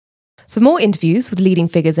For more interviews with leading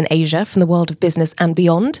figures in Asia from the world of business and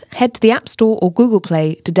beyond, head to the App Store or Google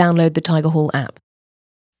Play to download the Tiger Hall app.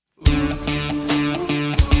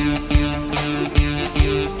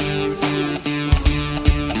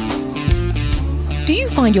 Do you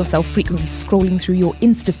find yourself frequently scrolling through your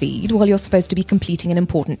Insta feed while you're supposed to be completing an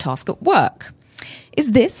important task at work?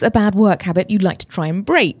 Is this a bad work habit you'd like to try and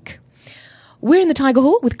break? We're in the Tiger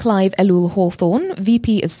Hall with Clive Ellul Hawthorn,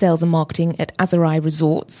 VP of Sales and Marketing at Azarai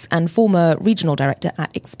Resorts and former Regional Director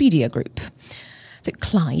at Expedia Group. So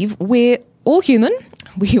Clive, we're all human.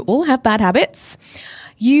 We all have bad habits.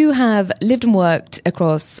 You have lived and worked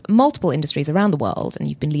across multiple industries around the world, and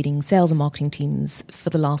you've been leading sales and marketing teams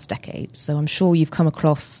for the last decade. So I'm sure you've come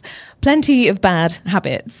across plenty of bad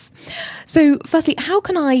habits. So firstly, how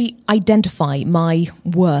can I identify my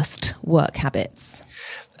worst work habits?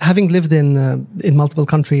 Having lived in multiple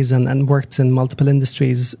countries and worked in multiple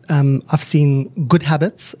industries, I've seen good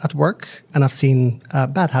habits at work and I've seen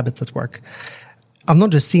bad habits at work. I've not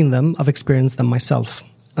just seen them, I've experienced them myself.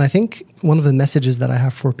 And I think one of the messages that I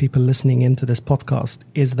have for people listening into this podcast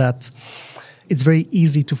is that it's very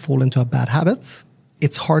easy to fall into a bad habit.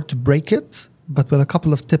 It's hard to break it, but with a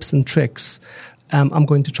couple of tips and tricks, I'm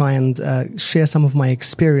going to try and share some of my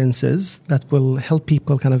experiences that will help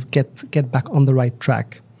people kind of get back on the right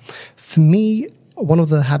track. For me, one of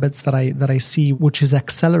the habits that I see, which is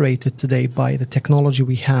accelerated today by the technology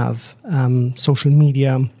we have, social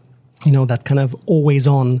media, that kind of always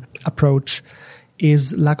on approach,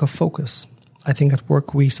 is lack of focus. I think at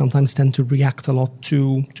work we sometimes tend to react a lot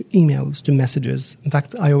to emails, to messages. In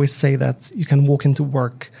fact, I always say that you can walk into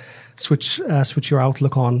work, switch your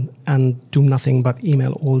Outlook on and do nothing but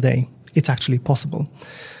email all day. It's actually possible.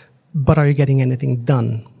 But are you getting anything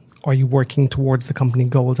done? Are you working towards the company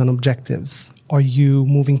goals and objectives? Are you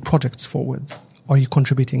moving projects forward? Are you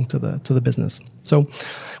contributing to the business? So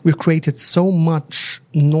we've created so much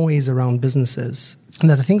noise around businesses,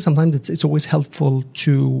 and that I think sometimes it's always helpful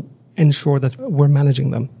to ensure that we're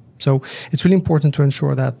managing them. So it's really important to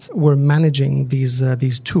ensure that we're managing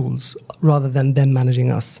these tools rather than them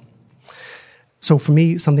managing us. So for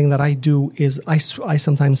me, something that I do is I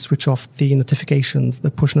sometimes switch off the notifications, the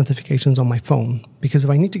push notifications on my phone, because if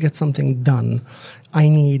I need to get something done, I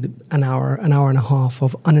need an hour and a half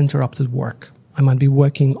of uninterrupted work. I might be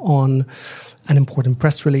working on an important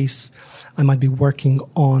press release. I might be working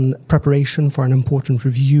on preparation for an important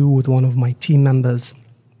review with one of my team members.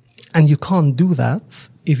 And you can't do that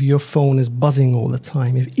if your phone is buzzing all the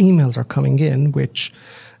time, if emails are coming in, which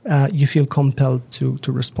you feel compelled to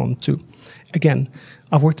respond to. Again,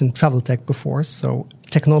 I've worked in travel tech before, so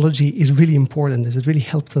technology is really important. It has really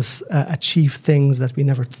helped us achieve things that we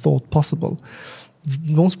never thought possible.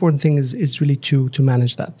 The most important thing is really to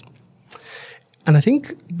manage that. And I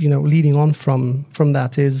think, leading on from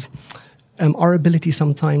that is our ability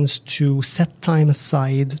sometimes to set time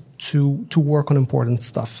aside to work on important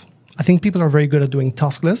stuff. I think people are very good at doing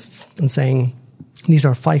task lists and saying, these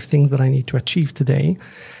are 5 things that I need to achieve today.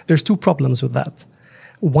 There's 2 problems with that.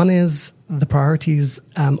 One is the priorities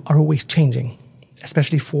are always changing,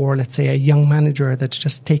 especially for, let's say, a young manager that's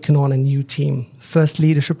just taken on a new team, first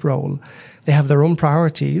leadership role. They have their own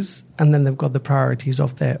priorities, and then they've got the priorities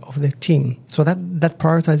of their team. So that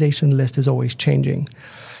prioritization list is always changing.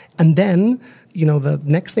 And then, the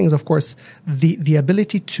next thing is, of course, the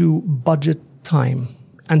ability to budget time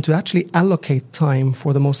and to actually allocate time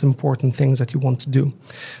for the most important things that you want to do.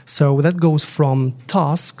 So that goes from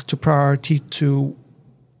task to priority to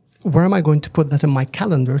where am I going to put that in my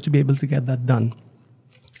calendar to be able to get that done?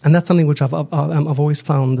 And that's something which I've always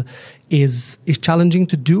found is challenging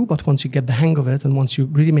to do, but once you get the hang of it and once you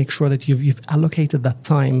really make sure that you've allocated that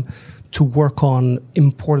time to work on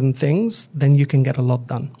important things, then you can get a lot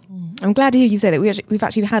done. I'm glad to hear you say that. We've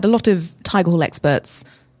actually had a lot of Tiger Hall experts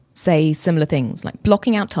say similar things, like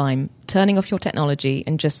blocking out time, turning off your technology,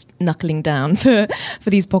 and just knuckling down for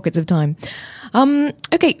these pockets of time.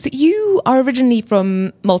 Okay, so you are originally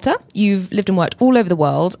from Malta. You've lived and worked all over the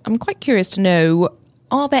world. I'm quite curious to know,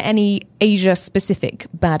 are there any Asia-specific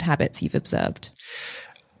bad habits you've observed?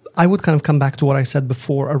 I would kind of come back to what I said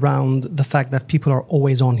before around the fact that people are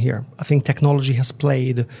always on here. I think technology has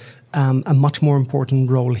played a much more important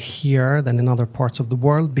role here than in other parts of the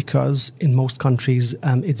world because in most countries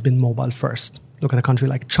it's been mobile first. Look at a country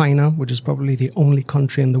like China, which is probably the only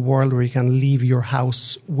country in the world where you can leave your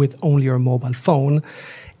house with only your mobile phone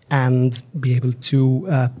and be able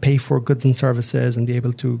to pay for goods and services and be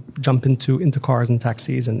able to jump into cars and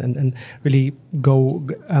taxis and really go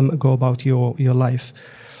about your life.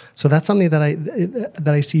 So that's something that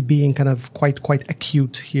I see being kind of quite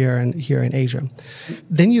acute here in Asia.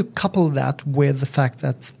 Then you couple that with the fact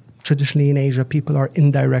that traditionally in Asia, people are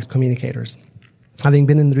indirect communicators. Having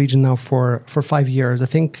been in the region now for 5 years, I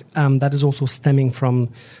think that is also stemming from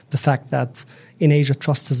the fact that in Asia,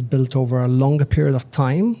 trust is built over a longer period of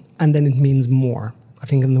time, and then it means more. I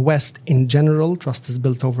think in the West, in general, trust is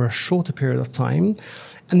built over a shorter period of time,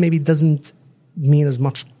 and maybe doesn't mean as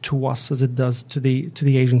much to us as it does to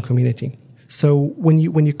the Asian community. So when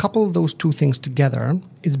you couple those two things together,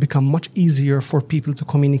 it's become much easier for people to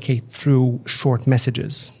communicate through short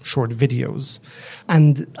messages, short videos.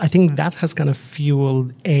 And I think that has kind of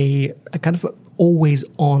fueled a kind of always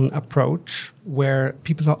on approach where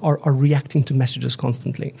people are reacting to messages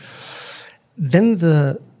constantly. Then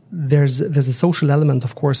there's a social element,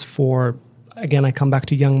 of course, for, again, I come back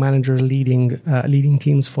to young managers leading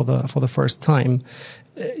teams for the first time.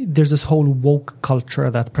 There's this whole woke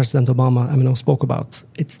culture that President Obama, spoke about.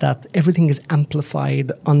 It's that everything is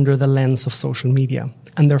amplified under the lens of social media,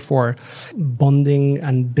 and therefore bonding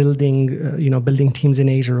and building teams in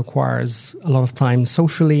Asia requires a lot of time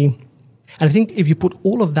socially. And I think if you put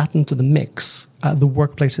all of that into the mix, the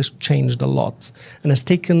workplace has changed a lot and has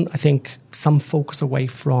taken, I think, some focus away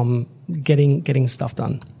from getting stuff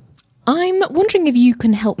done. I'm wondering if you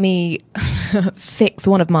can help me fix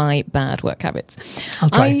one of my bad work habits. I'll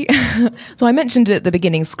try. So I mentioned at the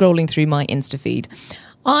beginning, scrolling through my Insta feed.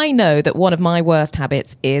 I know that one of my worst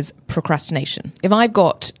habits is procrastination. If I've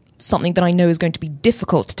got something that I know is going to be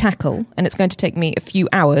difficult to tackle and it's going to take me a few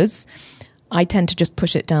hours, I tend to just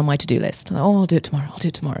push it down my to-do list. Oh, I'll do it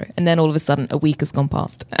tomorrow. And then all of a sudden a week has gone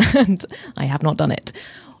past and I have not done it.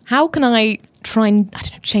 How can I try and,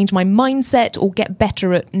 change my mindset or get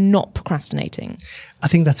better at not procrastinating? I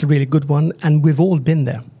think that's a really good one. And we've all been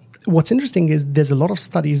there. What's interesting is there's a lot of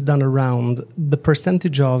studies done around the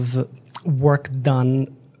percentage of work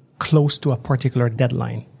done close to a particular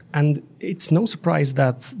deadline. And it's no surprise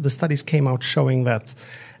that the studies came out showing that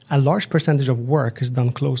a large percentage of work is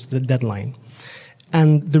done close to the deadline.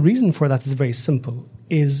 And the reason for that is very simple,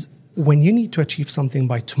 is when you need to achieve something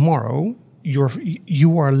by tomorrow,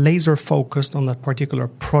 you are laser focused on that particular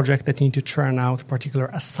project that you need to churn out, a particular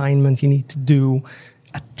assignment you need to do,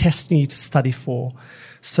 a test you need to study for.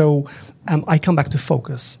 So I come back to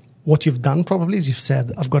focus. What you've done probably is you've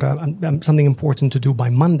said, I've got something important to do by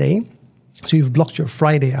Monday. So you've blocked your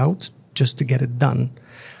Friday out just to get it done.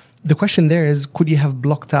 The question there is, could you have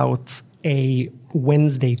blocked out a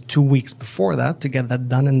Wednesday 2 weeks before that to get that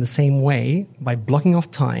done in the same way by blocking off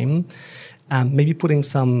time, maybe putting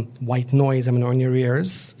some white noise on your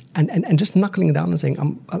ears and just knuckling down and saying,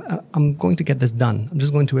 I'm going to get this done. I'm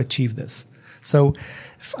just going to achieve this. So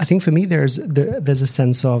I think for me, there's a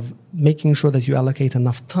sense of making sure that you allocate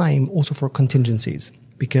enough time also for contingencies,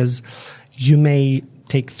 because you may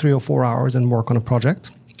take 3 or 4 hours and work on a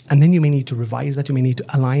project, and then you may need to revise that. You may need to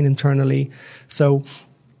align internally. So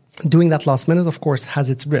doing that last minute, of course, has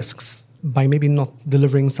its risks by maybe not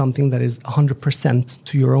delivering something that is 100%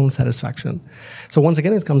 to your own satisfaction. So once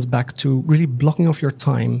again, it comes back to really blocking off your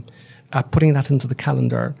time, putting that into the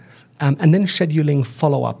calendar, and then scheduling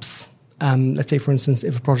follow-ups. Let's say, for instance,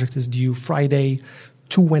 if a project is due Friday,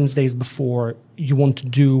 2 Wednesdays before, you want to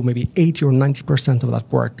do maybe 80 or 90% of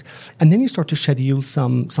that work. And then you start to schedule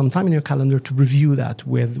some time in your calendar to review that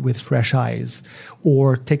with fresh eyes,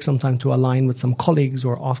 or take some time to align with some colleagues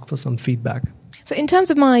or ask for some feedback. So in terms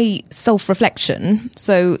of my self-reflection,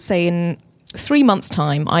 so say in 3 months'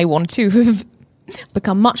 time, I want to have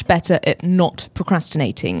become much better at not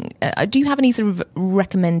procrastinating. Do you have any sort of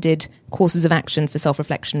recommended courses of action for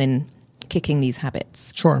self-reflection in kicking these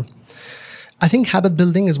habits? Sure. I think habit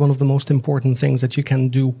building is one of the most important things that you can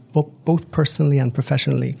do both personally and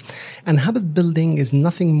professionally. And habit building is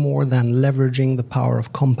nothing more than leveraging the power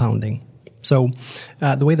of compounding. So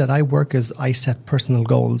the way that I work is I set personal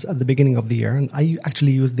goals at the beginning of the year, and I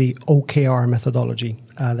actually use the OKR methodology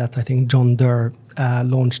that I think John Doerr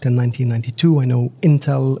launched in 1992. I know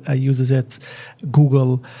Intel uses it,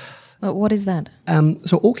 Google. What is that?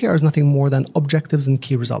 So OKR is nothing more than objectives and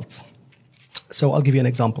key results. So I'll give you an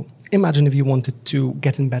example. Imagine if you wanted to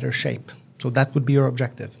get in better shape. So that would be your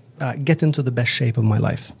objective. Get into the best shape of my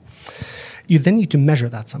life. You then need to measure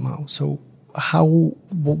that somehow. So so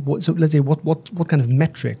let's say what kind of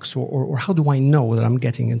metrics or how do I know that I'm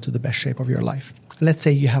getting into the best shape of your life? Let's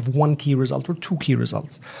say you have 1 key result or 2 key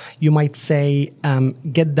results. You might say,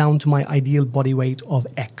 get down to my ideal body weight of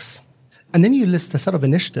X. And then you list a set of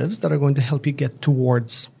initiatives that are going to help you get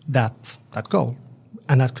towards that goal.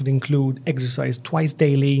 And that could include exercise twice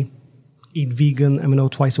daily, eat vegan,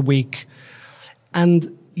 twice a week.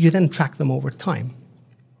 And you then track them over time.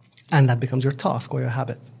 And that becomes your task or your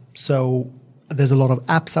habit. So There's a lot of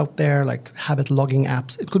apps out there, like habit logging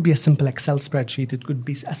apps. It could be a simple Excel spreadsheet. It could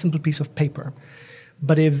be a simple piece of paper.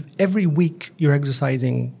 But if every week you're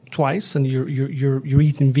exercising twice and you're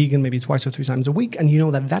eating vegan maybe twice or 3 times a week, and you know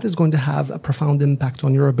that that is going to have a profound impact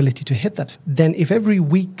on your ability to hit that, then if every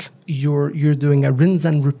week you're doing a rinse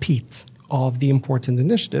and repeat of the important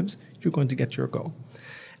initiatives, you're going to get your goal.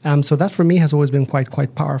 So that for me has always been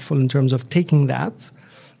quite powerful in terms of taking that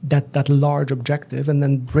large objective and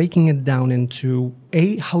then breaking it down into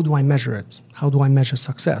how do I measure it? How do I measure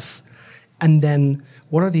success? And then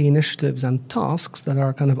what are the initiatives and tasks that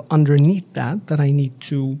are kind of underneath that I need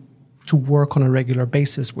to work on a regular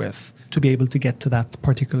basis with to be able to get to that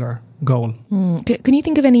particular goal? Can you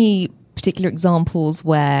think of any particular examples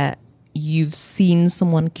where you've seen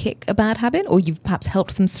someone kick a bad habit or you've perhaps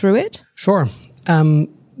helped them through it? Sure.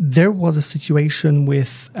 There was a situation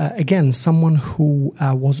with, again, someone who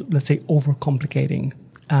was, let's say, overcomplicating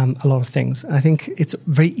a lot of things. And I think it's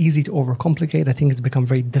very easy to overcomplicate. I think it's become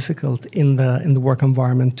very difficult in the work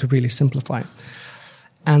environment to really simplify.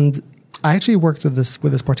 And I actually worked with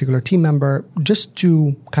this particular team member just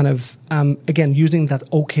to kind of, again, using that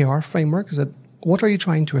OKR framework, is that what are you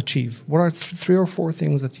trying to achieve? What are 3 or 4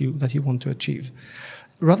 things that you want to achieve?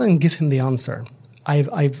 Rather than give him the answer,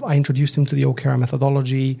 I introduced him to the OKR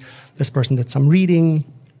methodology. This person did some reading.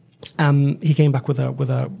 He came back with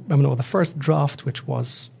the first draft, which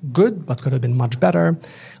was good, but could have been much better.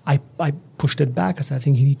 I pushed it back. I said, I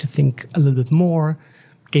think you need to think a little bit more.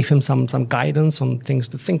 Gave him some guidance on things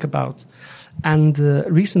to think about. And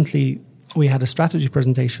recently, we had a strategy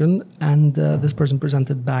presentation, and this person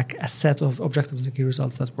presented back a set of objectives and key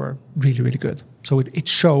results that were really, really good. So it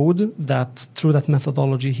showed that through that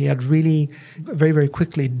methodology, he had really very, very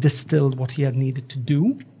quickly distilled what he had needed to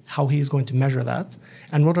do, how he is going to measure that,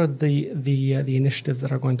 and what are the initiatives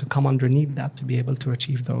that are going to come underneath that to be able to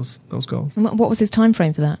achieve those goals. And what was his time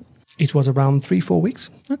frame for that? It was around 3-4 weeks.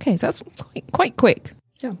 Okay, so that's quite quick.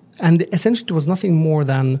 Yeah, and essentially it was nothing more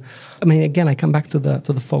than, again, I come back to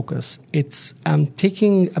the focus. It's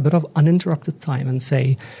taking a bit of uninterrupted time and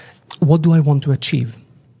say, what do I want to achieve?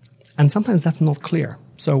 And sometimes that's not clear.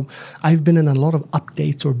 So I've been in a lot of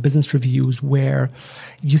updates or business reviews where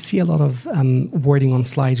you see a lot of wording on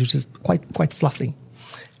slides, which is quite fluffy.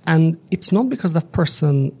 And it's not because that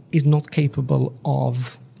person is not capable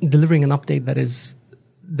of delivering an update that is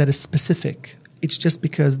specific. It's just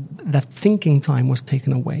because that thinking time was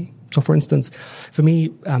taken away. So for instance, for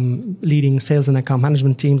me, leading sales and account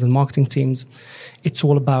management teams and marketing teams, it's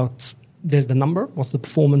all about, there's the number, what's the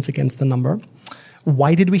performance against the number?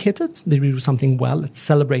 Why did we hit it? Did we do something well? Let's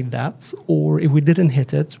celebrate that. Or if we didn't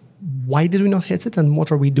hit it, why did we not hit it? And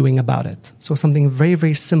what are we doing about it? So something very,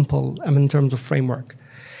 very simple in terms of framework.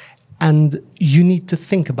 And you need to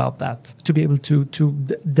think about that to be able to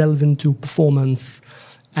delve into performance.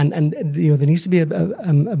 And there needs to be a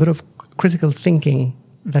bit of critical thinking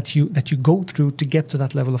that you go through to get to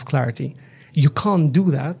that level of clarity. You can't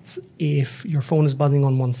do that if your phone is buzzing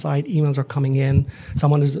on one side, emails are coming in,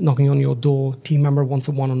 someone is knocking on your door, team member wants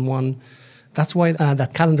a one-on-one. That's why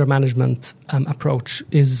that calendar management approach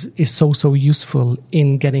is so useful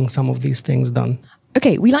in getting some of these things done.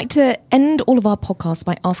 Okay, we like to end all of our podcasts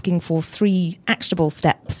by asking for 3 actionable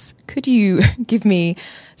steps. Could you give me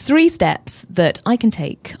 3 steps that I can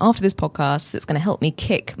take after this podcast that's going to help me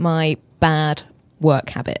kick my bad work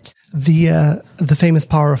habit? The famous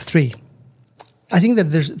power of 3. I think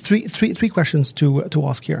that there's three questions to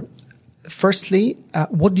ask here. Firstly,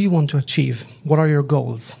 what do you want to achieve? What are your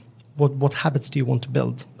goals? What habits do you want to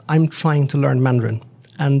build? I'm trying to learn Mandarin.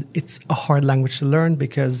 And it's a hard language to learn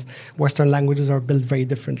because Western languages are built very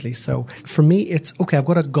differently. So for me, it's, okay, I've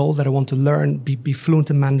got a goal that I want to learn, be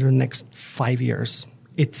fluent in Mandarin next 5 years.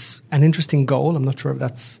 It's an interesting goal. I'm not sure if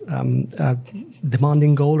that's a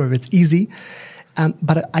demanding goal or if it's easy.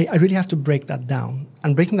 But I really have to break that down.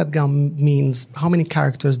 And breaking that down means how many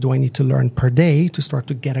characters do I need to learn per day to start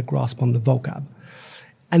to get a grasp on the vocab?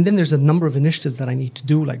 And then there's a number of initiatives that I need to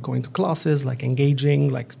do, like going to classes, like engaging,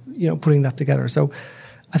 like, putting that together. So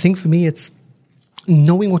I think for me, it's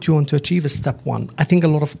knowing what you want to achieve is step 1. I think a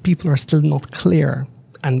lot of people are still not clear,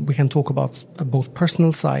 and we can talk about both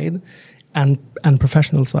personal side and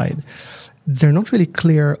professional side. They're not really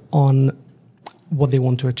clear on what they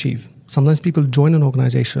want to achieve. Sometimes people join an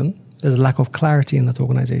organization, there's a lack of clarity in that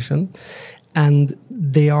organization, and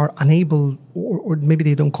they are unable, or maybe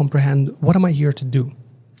they don't comprehend, what am I here to do?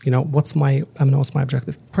 What's my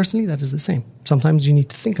objective? Personally, that is the same. Sometimes you need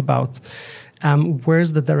to think about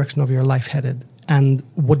where's the direction of your life headed, and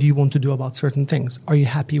what do you want to do about certain things? Are you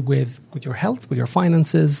happy with your health, with your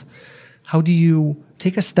finances? How do you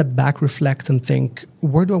take a step back, reflect, and think,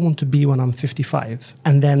 where do I want to be when I'm 55?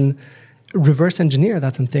 And then reverse engineer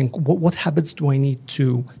that and think, what habits do I need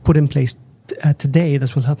to put in place today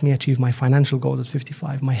that will help me achieve my financial goals at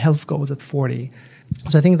 55, my health goals at 40?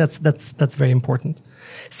 So I think that's very important.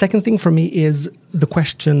 Second thing for me is the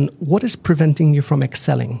question, what is preventing you from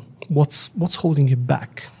excelling? What's holding you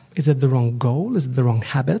back? Is it the wrong goal? Is it the wrong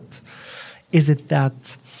habit? Is it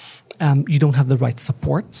that you don't have the right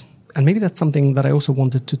support? And maybe that's something that I also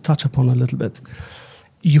wanted to touch upon a little bit.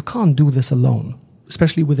 You can't do this alone,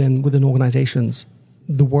 especially within organizations.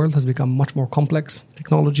 The world has become much more complex,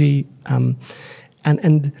 technology,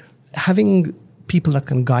 and having people that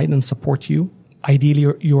can guide and support you.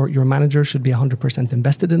 Ideally, your manager should be 100%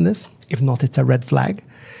 invested in this. If not, it's a red flag.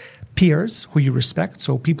 Peers who you respect,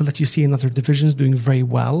 so people that you see in other divisions doing very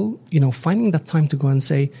well, finding that time to go and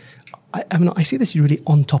say, I see that you're really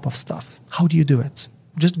on top of stuff. How do you do it?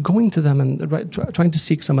 Just going to them and trying to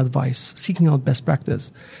seek some advice, seeking out best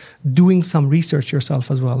practice, doing some research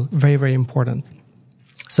yourself as well. Very, very important.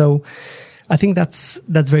 So I think that's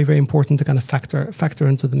very, very important to kind of factor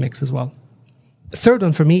into the mix as well. The third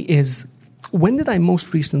one for me is, when did I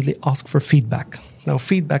most recently ask for feedback? Now,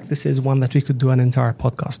 feedback, this is one that we could do an entire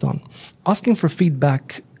podcast on. Asking for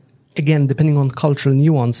feedback, again, depending on cultural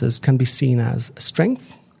nuances, can be seen as a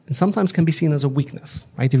strength and sometimes can be seen as a weakness,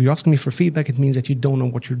 right? If you're asking me for feedback, it means that you don't know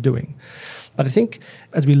what you're doing. But I think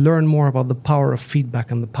as we learn more about the power of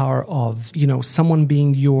feedback and the power of, someone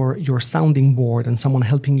being your sounding board and someone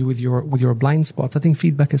helping you with your blind spots, I think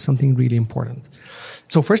feedback is something really important.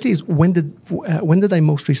 So firstly is, when did I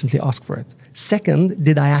most recently ask for it? Second,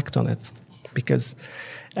 did I act on it? Because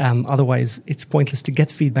otherwise it's pointless to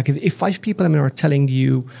get feedback. If 5 people are telling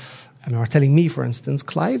me, for instance,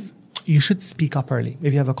 Clive, you should speak up early.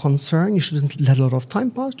 If you have a concern, you shouldn't let a lot of time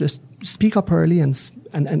pass. Just speak up early and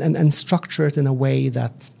structure it in a way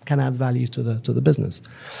that can add value to the business.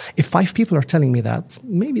 If 5 people are telling me that,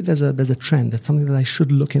 maybe there's a trend. That's something that I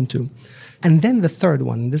should look into. And then the third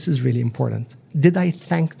one, this is really important. Did I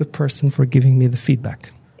thank the person for giving me the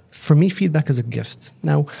feedback? For me, feedback is a gift.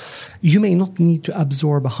 Now, you may not need to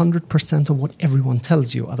absorb 100% of what everyone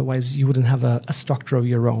tells you. Otherwise, you wouldn't have a structure of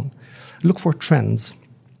your own. Look for trends.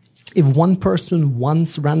 If one person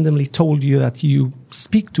once randomly told you that you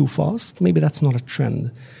speak too fast, maybe that's not a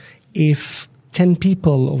trend. If 10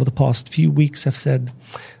 people over the past few weeks have said,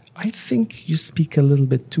 I think you speak a little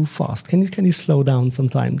bit too fast. Can you slow down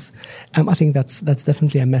sometimes? I think that's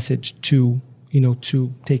definitely a message to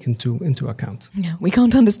take into account. No, we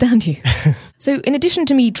can't understand you. So in addition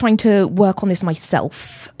to me trying to work on this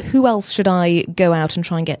myself, who else should I go out and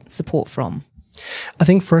try and get support from? I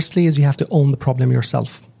think firstly is you have to own the problem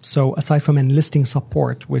yourself. So aside from enlisting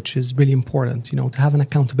support, which is really important, to have an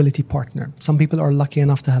accountability partner. Some people are lucky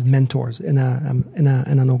enough to have mentors in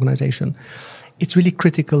an organization. It's really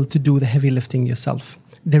critical to do the heavy lifting yourself.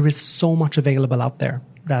 There is so much available out there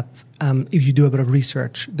that if you do a bit of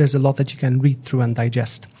research, there's a lot that you can read through and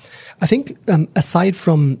digest. I think aside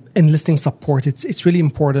from enlisting support, it's really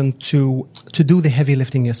important to do the heavy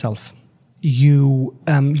lifting yourself. You're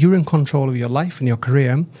in control of your life and your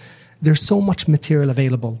career. There's so much material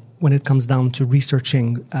available when it comes down to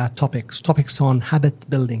researching topics on habit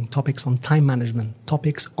building, topics on time management,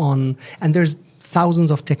 and there's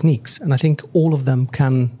thousands of techniques, and I think all of them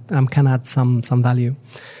can add some value.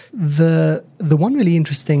 The one really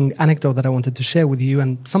interesting anecdote that I wanted to share with you,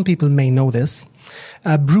 and some people may know this,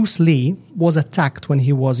 Bruce Lee was attacked when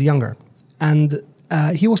he was younger, and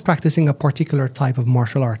he was practicing a particular type of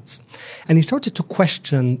martial arts. And he started to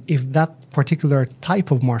question if that particular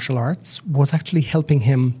type of martial arts was actually helping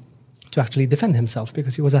him to actually defend himself,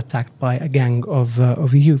 because he was attacked by a gang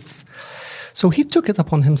of youths. So he took it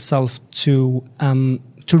upon himself to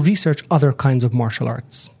research other kinds of martial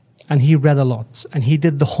arts. And he read a lot, and he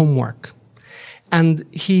did the homework. And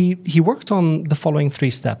he worked on the following 3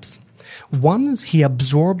 steps. One is he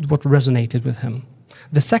absorbed what resonated with him.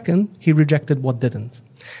 The second, he rejected what didn't.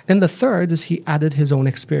 Then the third is he added his own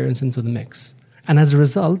experience into the mix. And as a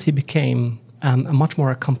result, he became a much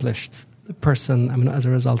more accomplished person as a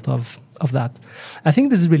result of that. I think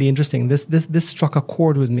this is really interesting. This struck a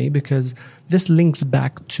chord with me because this links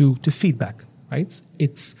back to feedback, right?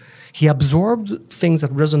 He absorbed things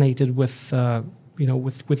that resonated with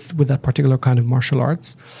that particular kind of martial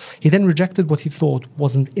arts. He then rejected what he thought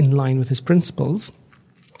wasn't in line with his principles.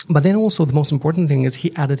 But then also the most important thing is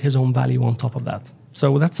he added his own value on top of that.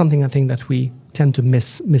 So that's something I think that we tend to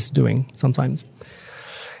miss doing sometimes.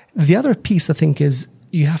 The other piece I think is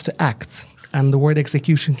you have to act, and the word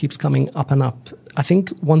execution keeps coming up and up. I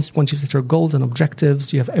think once you've set your goals and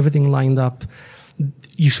objectives, you have everything lined up,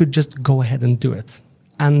 you should just go ahead and do it.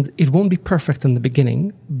 And it won't be perfect in the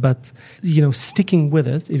beginning, but, sticking with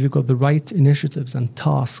it, if you've got the right initiatives and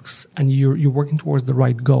tasks and you're working towards the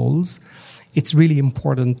right goals, it's really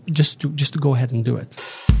important just to go ahead and do it.